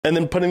and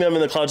then putting them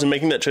in the clouds and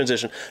making that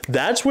transition.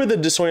 That's where the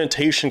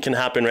disorientation can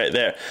happen right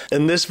there.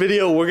 In this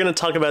video, we're gonna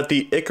talk about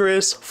the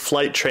Icarus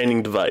Flight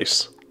Training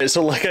Device.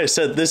 So like I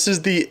said, this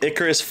is the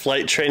Icarus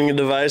Flight Training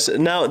Device.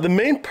 Now, the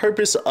main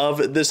purpose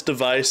of this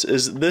device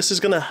is this is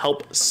gonna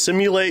help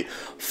simulate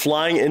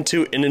flying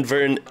into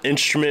inadvertent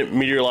instrument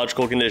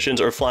meteorological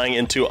conditions, or flying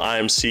into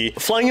IMC.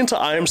 Flying into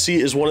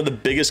IMC is one of the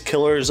biggest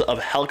killers of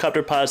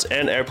helicopter pilots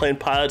and airplane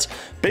pilots.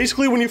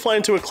 Basically, when you fly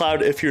into a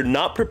cloud, if you're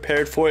not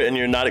prepared for it and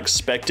you're not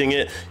expecting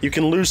it, you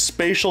can lose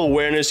spatial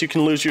awareness, you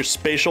can lose your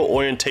spatial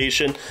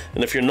orientation,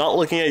 and if you're not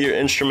looking at your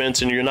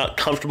instruments and you're not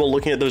comfortable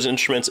looking at those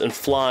instruments and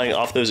flying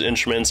off those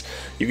instruments,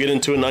 you get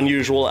into an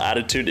unusual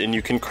attitude and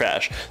you can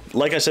crash.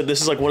 Like I said,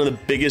 this is like one of the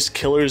biggest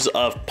killers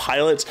of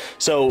pilots.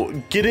 So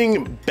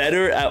getting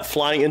better at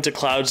flying into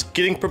clouds,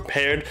 getting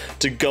prepared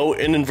to go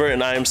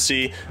inadvertent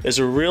IMC is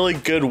a really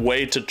good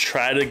way to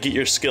try to get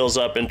your skills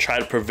up and try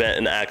to prevent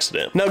an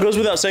accident. Now, it goes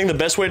without saying, the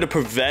best way to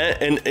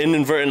prevent an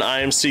inadvertent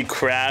IMC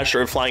crash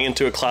or flying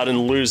into a cloud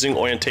and losing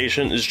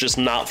orientation is just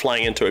not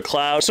flying into a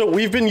cloud. So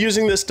we've been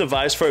using this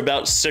device for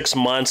about 6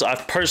 months.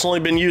 I've personally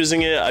been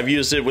using it. I've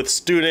used it with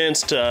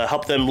students to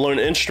help them learn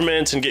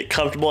instruments and get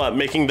comfortable at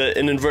making the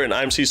inadvertent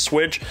IMC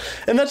switch.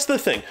 And that's the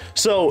thing.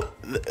 So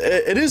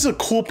it is a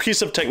cool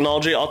piece of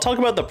technology. I'll talk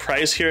about the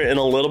price here in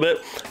a little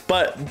bit,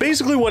 but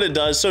basically what it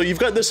does, so you've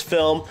got this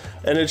film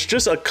and it's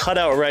just a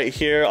cutout right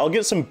here. I'll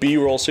get some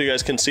B-roll so you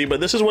guys can see,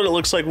 but this is what it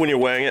looks like when you're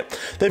wearing it.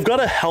 They've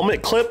got a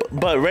helmet clip,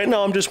 but right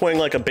now I'm just wearing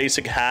like a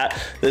basic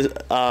hat.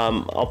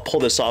 I'll pull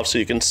this off so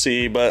you can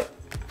see, but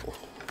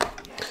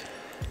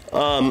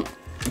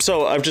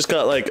so I've just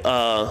got like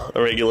a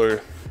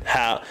regular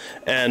hat,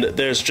 and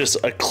there's just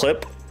a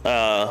clip,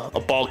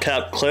 a ball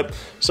cap clip.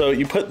 So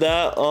you put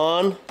that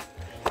on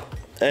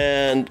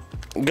and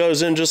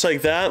goes in just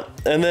like that,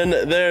 and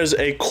then there's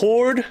a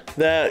cord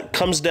that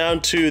comes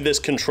down to this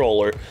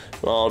controller.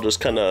 I'll just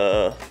kind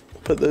of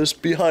put this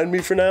behind me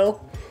for now.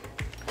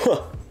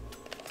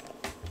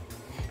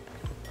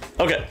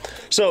 Okay,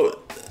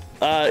 so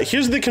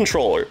here's the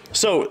controller.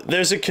 So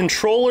there's a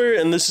controller,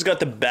 and this has got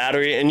the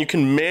battery, and you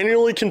can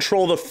manually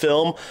control the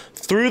film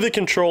through the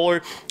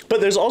controller, but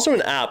there's also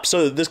an app.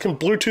 So this can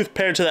Bluetooth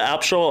pair to the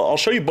app. So I'll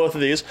show you both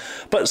of these.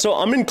 But so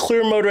I'm in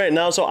clear mode right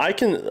now, so I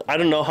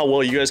don't know how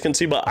well you guys can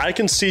see, but I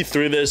can see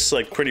through this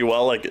like pretty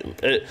well. Like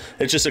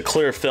it's just a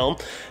clear film.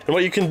 And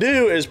what you can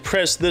do is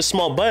press this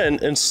small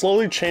button and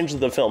slowly change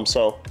the film.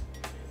 So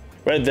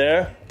right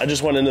there, I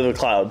just went into the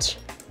clouds.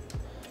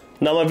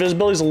 Now my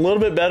visibility is a little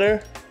bit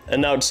better,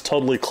 and now it's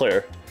totally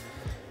clear.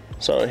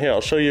 So here, I'll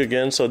show you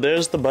again. So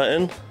there's the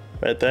button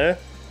right there,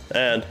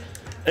 and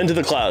into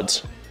the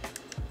clouds.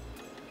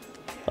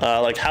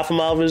 Like half a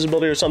mile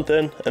visibility or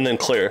something, and then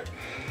clear.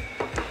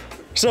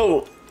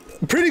 So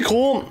pretty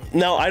cool.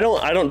 Now I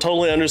don't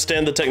totally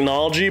understand the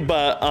technology,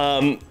 but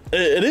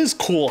it is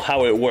cool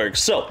how it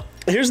works. So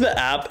here's the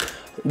app.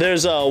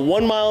 There's a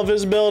 1 mile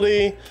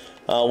visibility.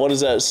 What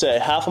does that say?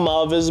 Half a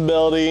mile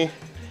visibility,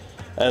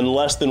 and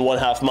less than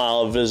 1/2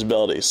 mile of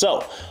visibility.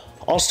 So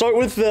I'll start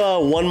with the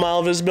 1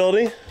 mile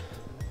visibility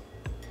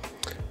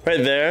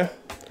right there.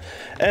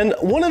 And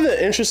one of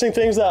the interesting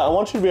things that I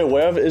want you to be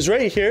aware of is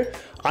right here,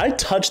 I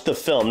touched the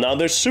film. Now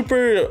they're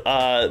super,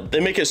 they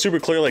make it super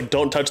clear, like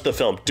don't touch the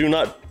film. Do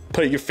not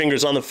put your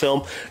fingers on the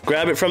film.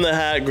 Grab it from the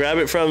hat, grab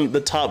it from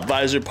the top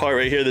visor part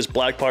right here, this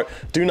black part.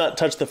 Do not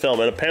touch the film.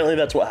 And apparently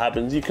that's what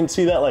happens. You can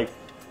see that like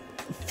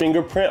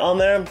fingerprint on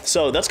there.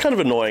 So that's kind of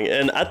annoying.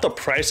 And at the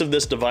price of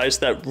this device,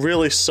 that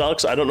really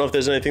sucks. I don't know if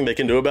there's anything they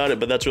can do about it,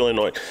 but that's really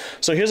annoying.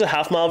 So here's a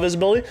 1/2 mile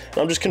visibility,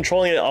 and I'm just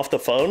controlling it off the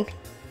phone.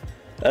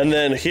 And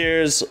then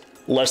here's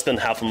less than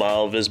 1/2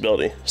 mile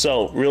visibility.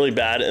 So really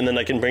bad. And then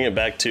I can bring it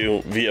back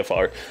to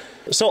VFR.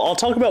 So I'll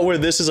talk about where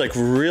this is like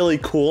really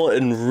cool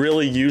and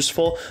really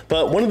useful.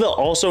 But one of the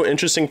also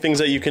interesting things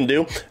that you can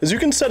do is you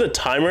can set a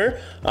timer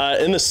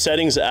in the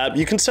settings app.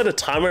 You can set a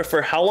timer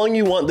for how long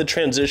you want the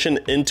transition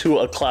into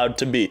a cloud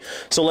to be.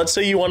 So let's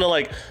say you want to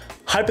like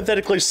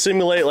hypothetically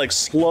simulate like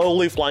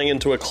slowly flying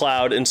into a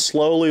cloud and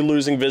slowly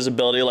losing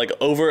visibility like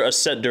over a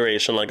set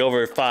duration, like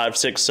over 5,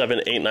 6,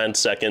 7, 8, 9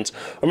 seconds,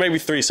 or maybe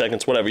 3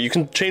 seconds, whatever. You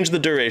can change the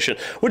duration,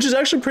 which is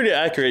actually pretty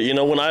accurate. You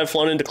know, when I've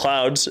flown into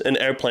clouds in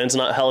airplanes,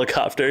 not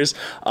helicopters,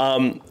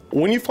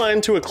 when you fly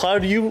into a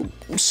cloud, you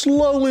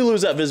slowly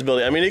lose that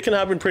visibility. I mean, it can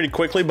happen pretty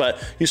quickly,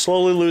 but you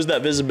slowly lose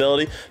that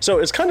visibility. So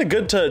it's kind of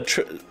good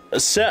to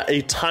set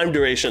a time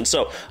duration.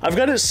 So I've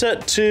got it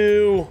set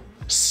to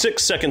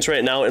 6 seconds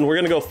right now, and we're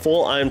gonna go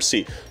full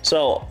IMC.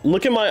 So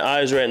look at my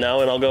eyes right now,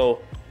 and I'll go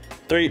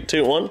 3,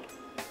 2, 1.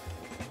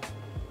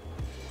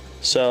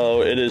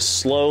 So it is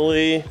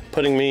slowly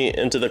putting me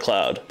into the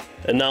cloud,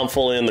 and now I'm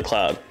fully in the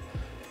cloud,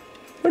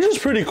 which is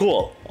pretty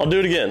cool. I'll do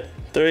it again.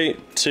 3,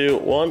 2,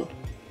 1.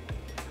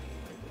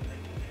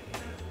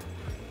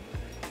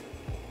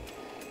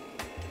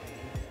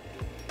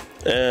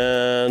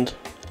 And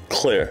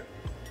clear.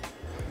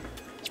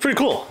 It's pretty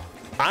cool.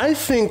 I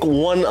think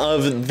one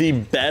of the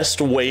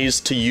best ways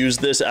to use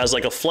this as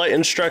like a flight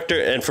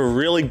instructor and for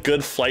really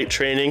good flight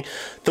training,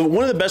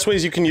 one of the best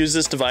ways you can use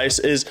this device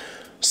is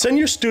send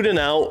your student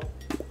out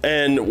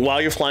and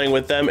while you're flying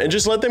with them, and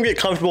just let them get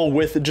comfortable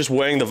with just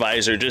wearing the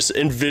visor, just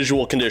in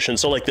visual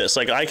conditions. So like this,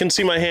 like I can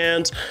see my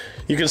hands,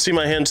 you can see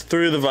my hands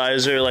through the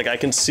visor, like I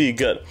can see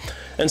good.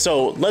 And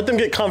so let them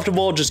get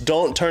comfortable, just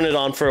don't turn it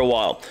on for a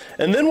while.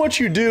 And then what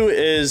you do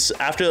is,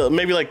 after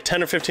maybe like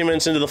 10 or 15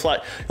 minutes into the flight,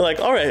 you're like,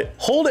 all right,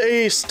 hold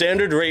a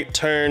standard rate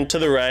turn to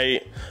the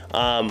right,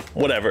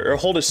 whatever, or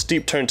hold a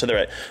steep turn to the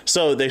right.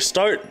 So they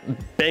start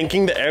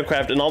banking the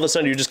aircraft, and all of a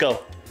sudden you just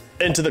go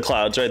into the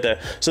clouds right there,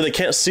 so they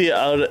can't see it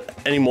out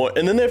anymore.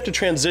 And then they have to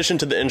transition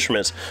to the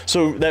instruments.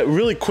 So that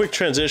really quick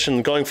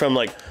transition, going from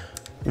like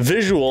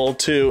visual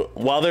to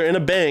while they're in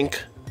a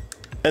bank,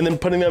 and then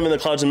putting them in the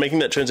clouds and making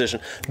that transition,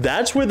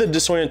 that's where the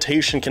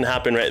disorientation can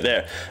happen right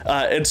there.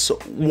 It's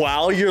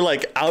while you're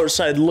like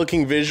outside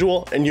looking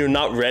visual and you're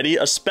not ready,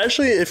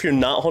 especially if you're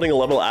not holding a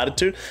level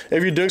attitude,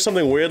 if you're doing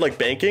something weird like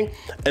banking,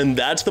 and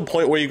that's the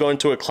point where you go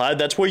into a cloud,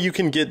 that's where you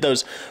can get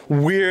those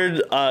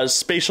weird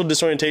spatial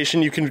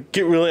disorientation. You can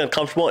get really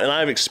uncomfortable, and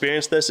I've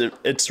experienced this.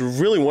 It's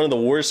really one of the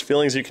worst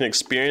feelings you can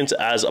experience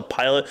as a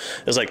pilot,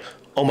 is like,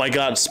 oh my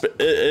God,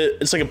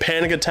 it's like a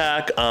panic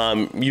attack.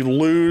 You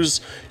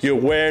lose your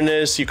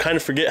awareness, you kind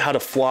of forget how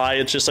to fly.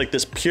 It's just like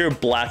this pure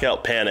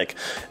blackout panic.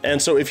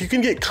 And so if you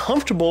can get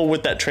comfortable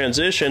with that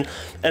transition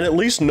and at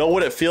least know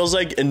what it feels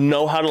like, and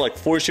know how to like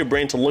force your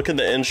brain to look at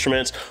the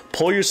instruments,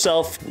 pull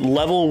yourself,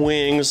 level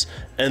wings,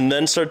 and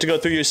then start to go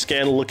through your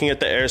scan, looking at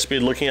the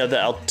airspeed, looking at the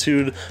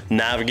altitude,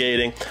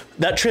 navigating.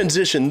 That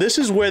transition, this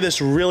is where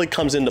this really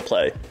comes into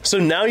play. So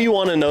now you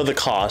want to know the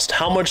cost.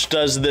 How much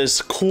does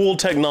this cool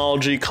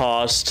technology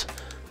cost?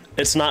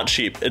 It's not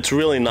cheap. It's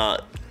really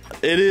not.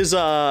 It is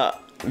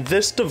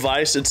this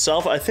device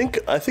itself, I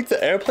think the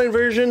airplane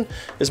version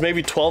is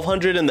maybe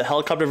 $1,200 and the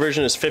helicopter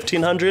version is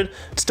 $1,500.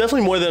 It's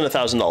definitely more than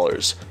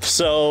 $1,000.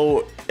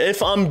 So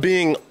if I'm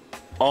being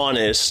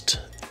honest,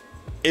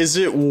 is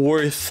it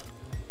worth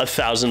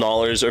 $1,000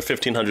 or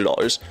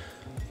 $1,500?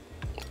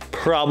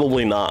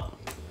 Probably not.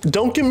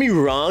 Don't get me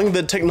wrong,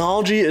 the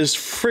technology is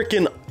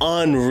freaking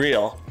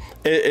unreal.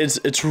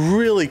 It's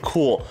really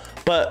cool,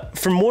 but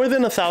for more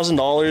than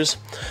 $1,000,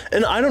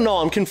 and I don't know,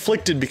 I'm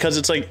conflicted, because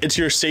it's like, it's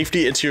your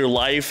safety, it's your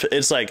life,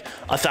 it's like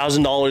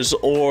 $1,000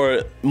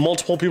 or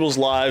multiple people's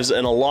lives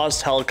and a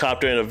lost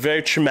helicopter and a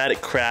very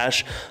traumatic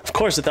crash. Of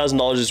course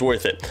 $1,000 is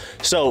worth it.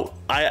 So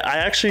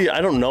I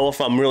don't know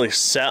if I'm really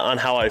set on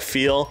how I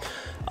feel.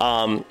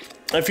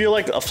 If you're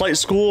like a flight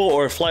school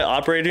or a flight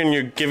operator and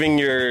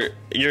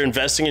you're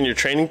investing in your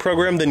training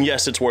program, then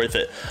yes, it's worth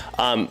it.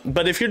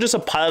 But if you're just a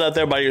pilot out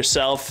there by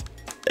yourself,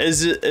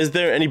 is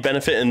there any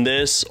benefit in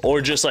this,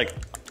 or just like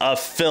a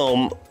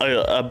film,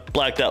 a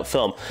blacked out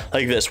film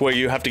like this where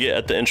you have to get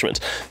at the instruments?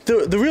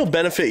 The real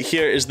benefit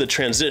here is the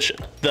transition,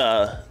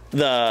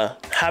 the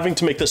having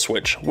to make the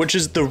switch, which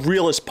is the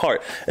realest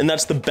part, and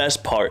that's the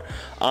best part.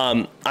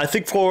 I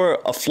think for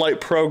a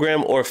flight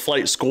program or a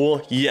flight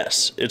school,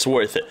 yes, it's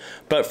worth it.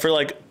 But for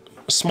like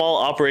small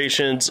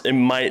operations, it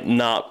might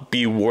not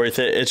be worth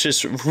it. It's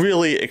just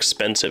really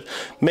expensive.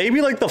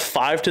 Maybe like the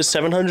 $500 to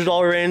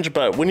 $700 range,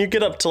 but when you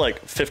get up to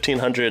like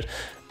 $1,500,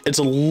 it's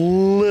a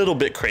little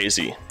bit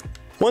crazy.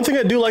 One thing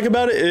I do like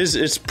about it is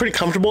it's pretty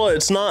comfortable.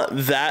 It's not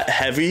that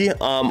heavy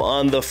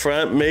on the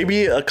front.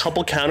 Maybe a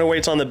couple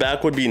counterweights on the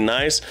back would be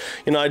nice.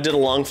 You know, I did a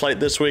long flight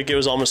this week. It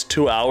was almost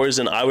 2 hours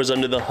and I was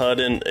under the hood,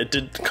 and it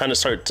did kind of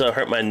start to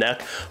hurt my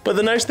neck. But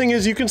the nice thing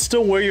is you can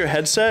still wear your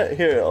headset.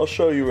 Here, I'll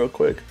show you real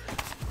quick.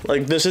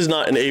 Like, this is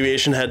not an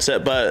aviation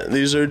headset, but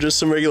these are just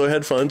some regular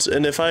headphones.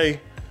 And if I,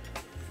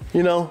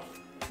 you know,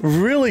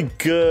 really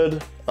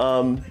good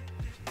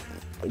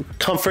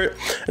comfort.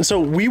 And so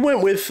we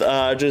went with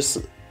just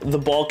the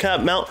ball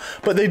cap mount,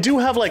 but they do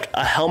have like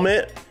a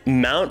helmet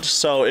mount.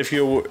 So if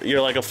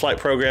you're like a flight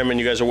program and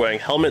you guys are wearing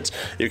helmets,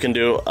 you can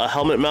do a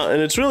helmet mount,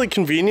 and it's really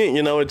convenient.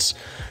 You know, it's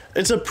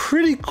a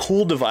pretty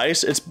cool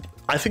device.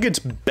 I think it's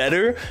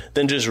better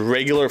than just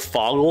regular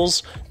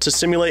foggles to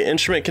simulate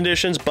instrument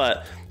conditions,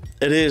 but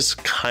it is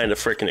kind of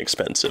freaking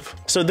expensive.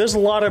 So there's a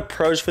lot of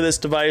pros for this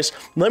device.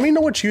 Let me know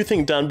what you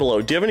think down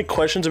below. Do you have any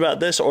questions about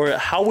this, or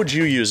how would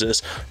you use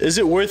this? Is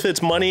it worth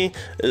its money?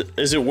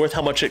 Is it worth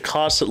how much it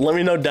costs? Let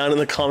me know down in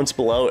the comments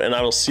below, and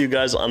I will see you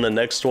guys on the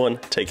next one.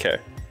 Take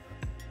care.